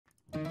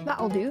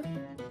That'll do.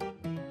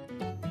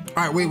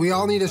 All right, we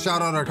all need to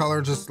shout out our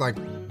color just like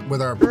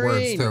with our Green.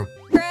 words too.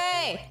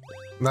 Gray.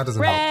 That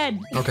doesn't Red.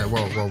 help. Okay,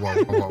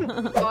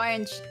 whoa.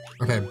 Orange.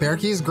 Okay,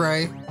 Bearkey's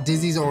gray,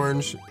 Dizzy's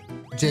orange,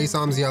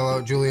 Jasom's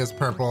yellow, Julia's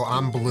purple,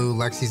 I'm blue,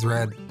 Lexi's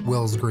red,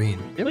 Will's green.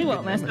 We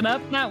won't mess it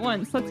up. Not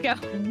once. Let's go.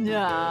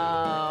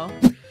 No.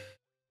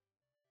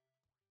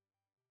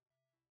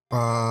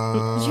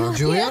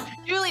 Julia?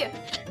 Julia.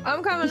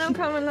 I'm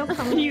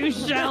coming. You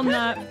shall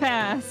not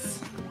pass.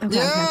 Okay,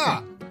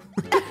 Yeah!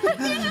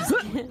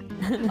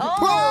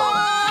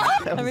 Oh.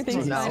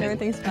 Everything's fine.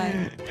 Everything's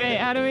fine. Wait,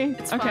 how do we?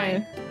 It's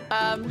Okay.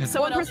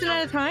 So one person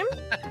at a time?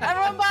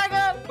 Everyone back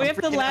up. We have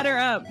to ladder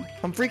up.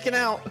 I'm freaking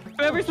out.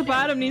 Whoever's the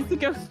bottom needs to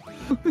go.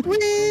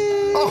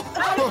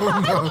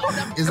 Oh,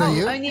 no. Is that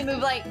you? I need to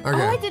move like. Okay. Oh,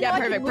 I didn't Yeah,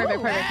 know I could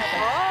perfect. move.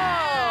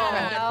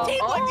 Oh.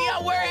 Team Lydia,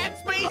 we're at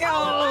speed.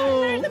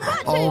 Oh.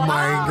 Oh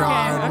my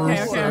god,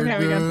 Okay, we're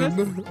we got so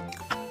this. good.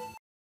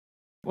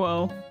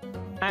 Whoa.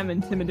 I'm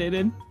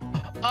intimidated.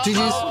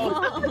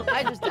 GG's.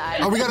 I just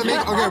died. Oh, we gotta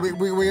make, okay,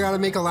 we gotta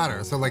make a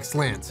ladder, so like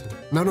slant.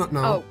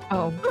 No.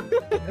 Oh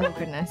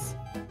goodness.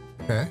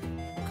 Okay.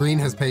 Green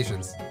has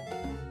patience.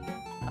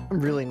 I'm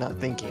really not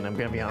thinking. I'm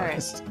gonna be right.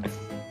 honest.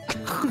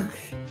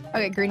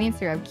 Okay, green needs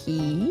to grab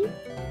key.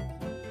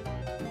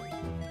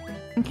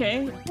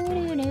 Okay.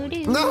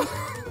 No!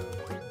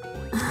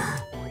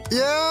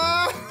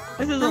 Yeah!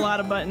 This is a lot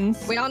of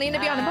buttons. We all need to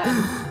be on the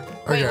button.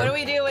 Wait, Okay. what do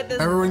we do with this?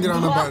 Everyone get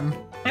on the button.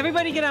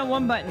 Everybody get on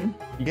one button.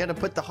 You gotta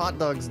put the hot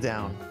dogs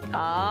down.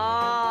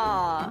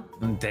 Ah.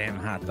 Damn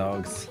hot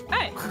dogs. All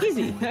right,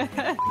 easy.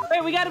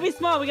 Wait, we gotta be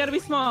small.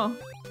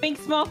 Think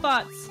small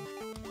thoughts.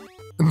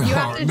 No,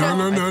 have to no.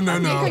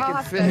 I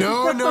can fit.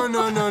 No. I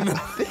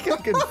think I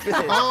can fit.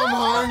 I'm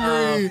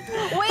hungry.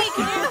 Wait,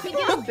 can you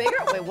get it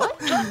bigger? Wait, what?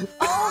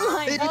 Oh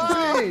my It's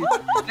god. big.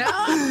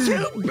 Not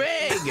too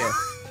big.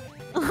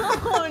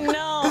 Oh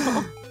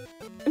no.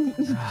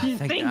 Thank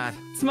Think God.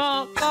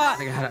 small thought.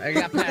 I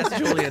got past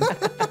Julian.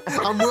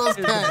 I'm Will's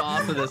He's the pet.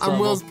 boss of this I'm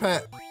level. Will's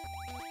pet.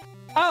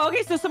 Oh,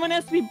 okay, so someone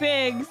has to be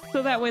big,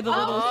 so that way the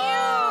little...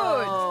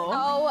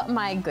 Oh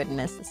my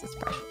goodness, this is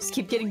precious. Just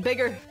keep getting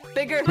bigger.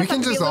 We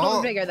can just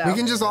all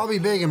be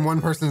big and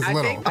one person's I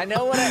little. think I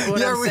know what I'm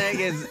Yeah, saying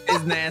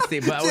is nasty,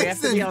 but we have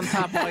to be on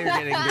top while you're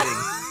getting big.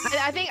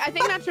 I think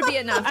that should be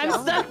enough. I'm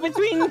though. stuck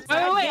between... Wait,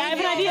 I have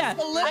an idea.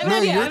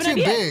 No, you're too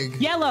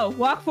big. Yellow,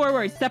 walk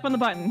forward, step on the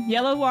button.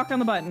 Yellow, walk on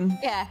the button.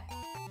 Yeah.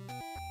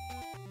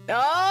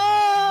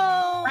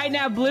 Oh. Right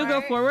now, blue,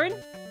 go forward.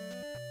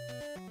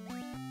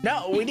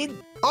 No, we need.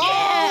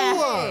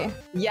 Oh!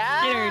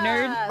 Yeah. Get her,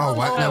 nerd. Oh,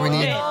 what? Now we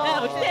need.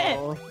 Oh,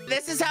 shit.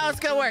 This is how it's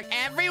gonna work.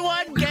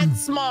 Everyone get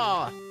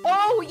small.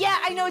 Oh yeah,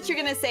 I know what you're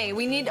gonna say.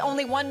 We need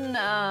only one.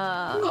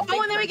 Oh,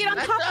 and then we get on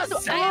That's top what of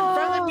I'm saying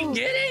from the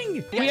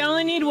beginning. We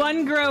only need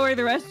one grower,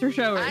 the rest are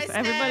showers. I said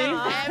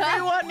Everybody?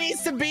 everyone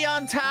needs to be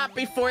on top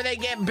before they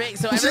get big.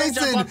 So everyone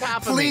jump Jason, on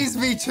top please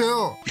of me. be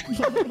chill.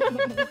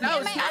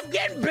 No, stop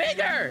getting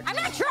bigger. I'm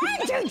not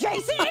trying to,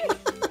 Jason.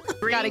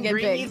 Gotta get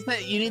big. Needs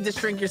to, you need to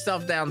shrink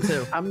yourself down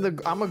too. I'm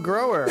a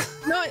grower.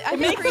 No, I think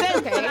Makes green's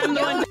sense. okay. I'm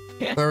the one.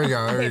 There we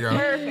go. There we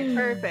go.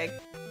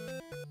 Perfect.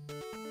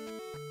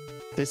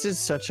 This is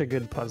such a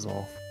good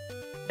puzzle.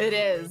 It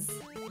is.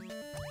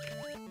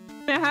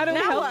 Now, how do we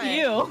Now help what?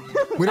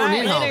 you? We don't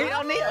need Alright, help. We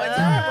don't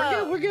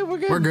need. We're good. We're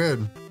good. We're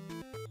good.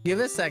 Give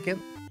it a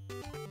second.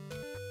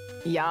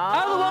 Yeah.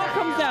 Oh, the wall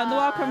comes down. The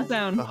wall comes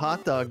down. The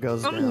hot dog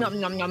goes down. Nom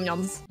nom nom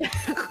noms.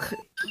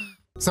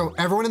 So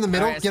everyone in the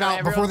middle, Alright, get so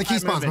out before the key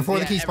everyone spawns. start Before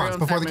the key moving. spawns. Yeah,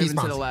 Before the key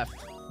everyone spawns. start moving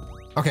to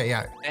the left. Okay,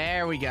 yeah.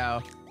 There we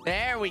go.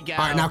 There we go. All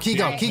right, now key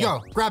go. Key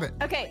go. Grab it.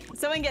 Okay,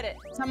 someone get it.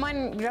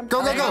 Someone jump.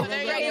 Go, go, go.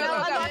 There you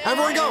go.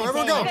 Everyone go.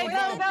 Everyone go. Okay,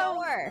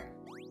 go.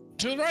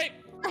 To the right.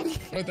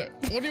 Right there.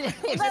 What do you want?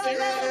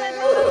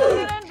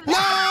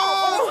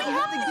 No! You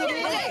have to get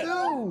it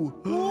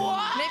too.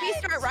 Maybe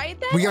start right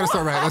then. We gotta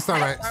start right. Let's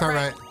start right. Start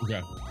right.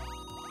 Okay.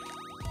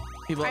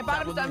 People Alright,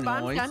 bottom's done.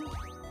 Bottom's done.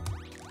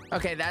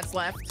 Okay, that's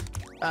left.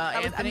 That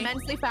was Anthony.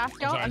 immensely fast,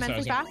 y'all. Sorry,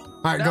 Immensely sorry. fast.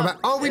 All right, go No. back.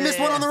 Oh, we missed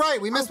one on the right.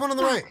 We missed one on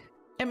the right.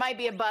 It might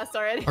be a bus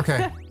already.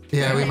 Okay.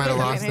 Yeah, we might have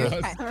lost maybe.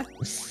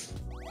 it.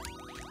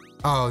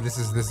 Oh, this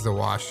is a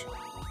wash.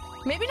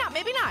 Maybe not.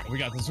 Maybe not. We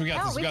got this. We got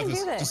No, this. we We got can this.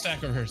 do this. Just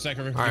stack over here. Stack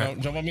over here. All right.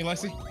 Jump on me,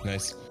 Lexi.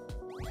 Nice.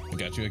 I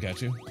got you. I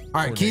got you.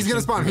 All right, key's gonna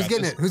spawn. Who's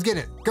getting it? Who's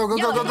getting it? Go, go,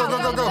 go, go, go, go,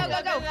 go, go.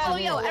 Follow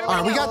yo. All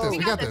right, we got this. We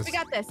We got this. We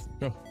got this.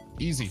 Go.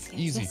 Easy.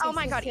 Easy. Oh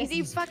my god,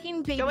 easy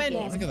fucking baby. Go in.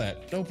 game. Look at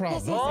that. No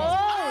problem. Oh No problem.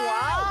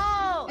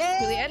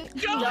 wow.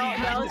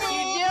 Julien.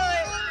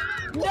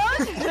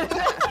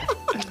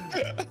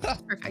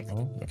 Perfect.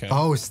 Oh, okay.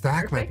 Oh,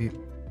 stack might be.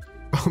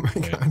 Oh my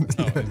Wait. god.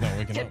 No, he's not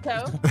waking up.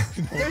 Tiptoe.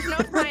 There's no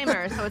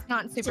timer, so it's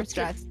not super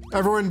stressed.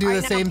 Everyone do the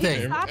Alright, now same key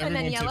thing. stop and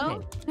then Everyone yellow.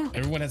 tiptoe.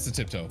 Everyone has to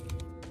tiptoe.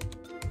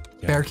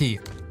 Yeah. Bear key.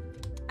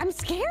 I'm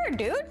scared,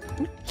 dude.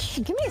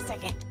 Give me a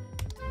second.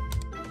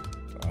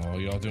 Oh,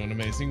 y'all doing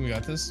amazing. We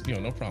got this. Yo,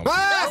 no problem.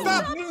 Ah,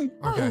 stop!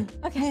 Okay.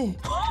 Okay.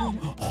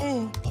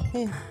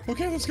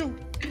 Okay, let's go.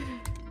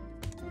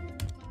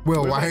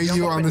 Will, What why if I are jump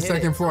you up on and the hit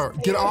second it? floor?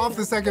 Get off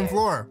the second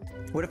floor.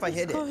 What if I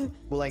hit it?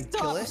 Will I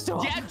kill it?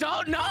 Yeah,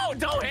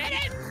 don't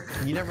hit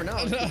it. You never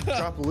know.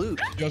 Drop loot.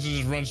 You also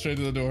just run straight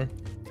to the door.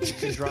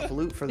 Just drop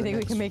loot for the think we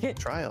next can make it?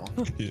 trial.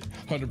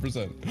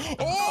 100%.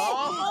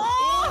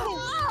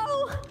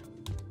 Oh! Oh!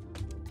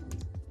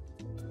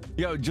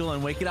 Yo,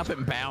 Julien, wake it up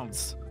and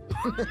bounce.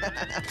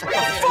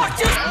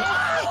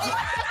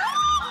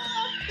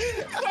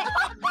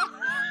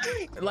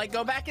 Like,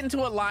 go back into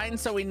a line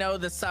so we know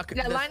the suck.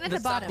 Yeah, line at the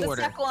bottom.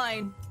 Order. The suck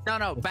line.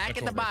 No, back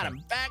at the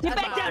bottom. Back Get at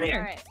the back bottom. down here.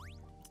 All right.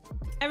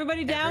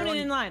 Everybody down and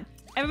in line.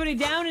 Everybody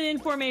down and in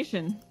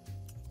formation.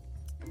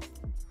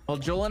 Well,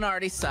 Julien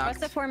already sucked. What's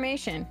the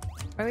formation?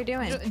 What are we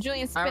doing?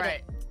 Julien, spit All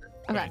right. it.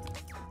 Okay.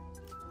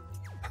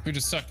 Who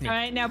just sucked me? All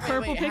right, now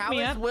purple pick how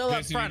me is up. Will up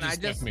Jason, you front?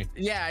 just sucked me.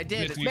 Yeah, I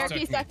did. Jason, you Bear, sucked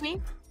can you me. suck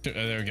me?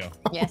 There we go.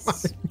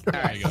 Yes. All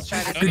There right, you go. let's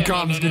try this. Good again.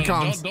 comms, good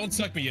comms. Don't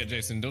suck me yet,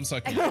 Jason. Don't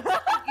suck me. You're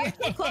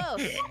too close. All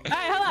right,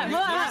 hold on,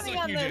 hold on. Don't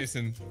suck you,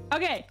 Jason.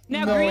 Okay,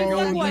 now green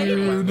suck white. There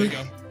you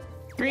go.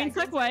 Green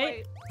suck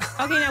white.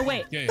 Okay, now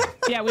wait. Yeah.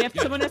 Yeah, we have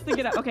someone has to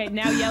get up. Okay,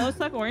 now yellow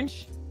suck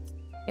orange.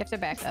 You have to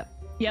back up.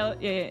 Yellow,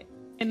 yeah.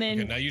 And then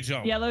Okay, now you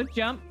jump. yellow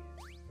jump.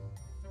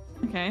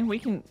 Okay, we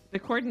can, the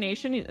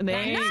coordination,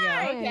 there you go.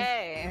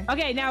 Okay.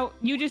 Okay, now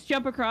you just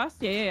jump across.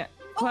 Yeah.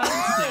 Well,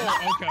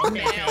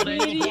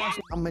 Okay.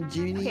 I'm a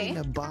genie in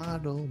a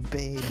bottle,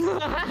 babe. all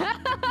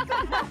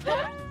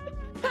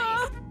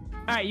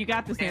right, you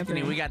got this,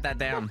 Anthony, we got that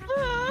down.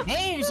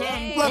 Boom,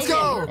 son. Let's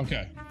go.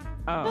 Okay.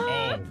 Oh.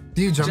 Oh.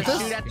 Do you jump Just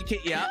this? shoot at the kid.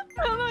 Yeah.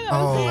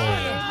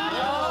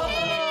 Oh.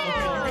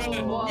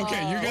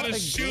 Okay, you're What gonna a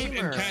shoot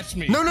gamer. and catch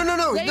me. No.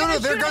 Yeah, you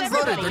Their shoot guns at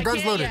loaded. Their everybody.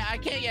 guns loaded. I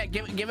can't yet.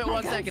 Give it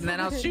 1 second, then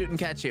I'll shoot and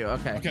catch you.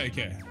 Okay.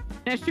 Okay.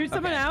 Now shoot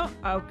someone Okay. out.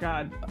 Oh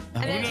God.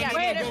 And then, yeah,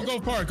 wait. Go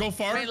far. Go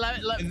far. Wait,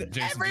 And then- Jason,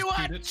 just everyone.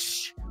 shoot it.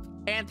 Shh.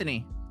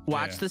 Anthony,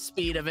 watch Yeah. the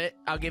speed of it.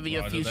 I'll give you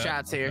a Roger few that.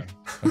 shots here.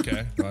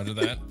 Okay, roger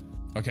that.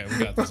 Okay, we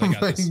got this. I Oh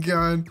got my this.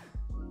 god.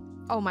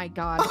 Oh my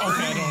God. Okay,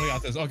 I don't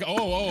got this. Okay.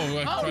 Oh,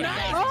 nice. Oh,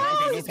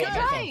 he's no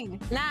problem. going.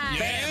 Nice.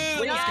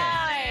 Yeah, We let's go.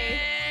 got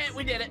it.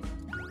 We did it.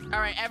 All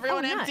right,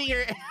 everyone, Oh, empty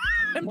your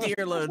empty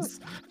your loads.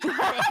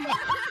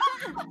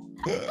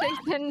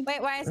 Jason,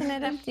 Wait, why isn't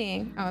it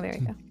emptying? Oh, there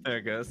we go. There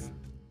it goes.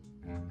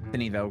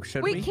 Anthony, though,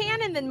 should we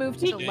can and then move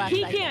to the left.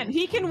 He I can. think.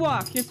 He can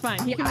walk. It's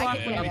fine. He can I walk.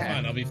 can. Yeah,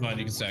 whenever. I'll be fine.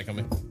 You can stack on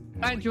me. All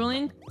right,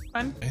 Julien.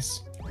 Fun.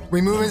 Nice.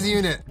 We move as a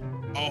unit.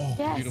 Oh,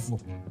 Yes.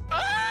 beautiful.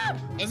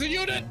 As a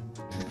unit.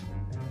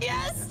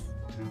 Yes.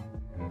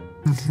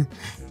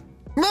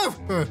 Move!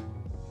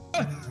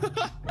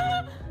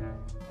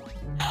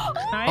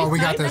 Nice, Oh, we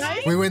got nice, this.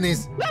 nice. We win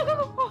these.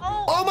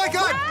 Oh my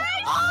god!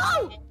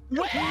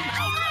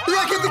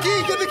 Yeah, get the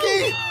key! Get the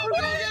key!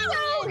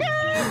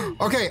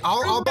 Okay,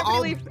 I'll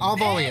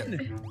volley it.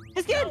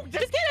 Just get it.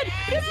 Just get it.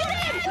 Just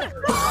get it.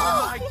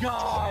 Oh my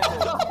god!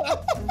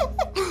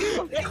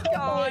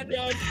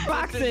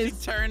 Boxes.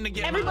 It's turn to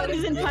get.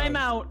 Everybody's in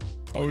timeout.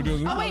 Oh, we're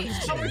doing this. Oh wait,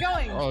 oh, we're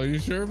going. Oh, you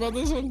sure about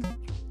this one?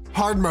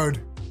 Hard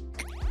mode.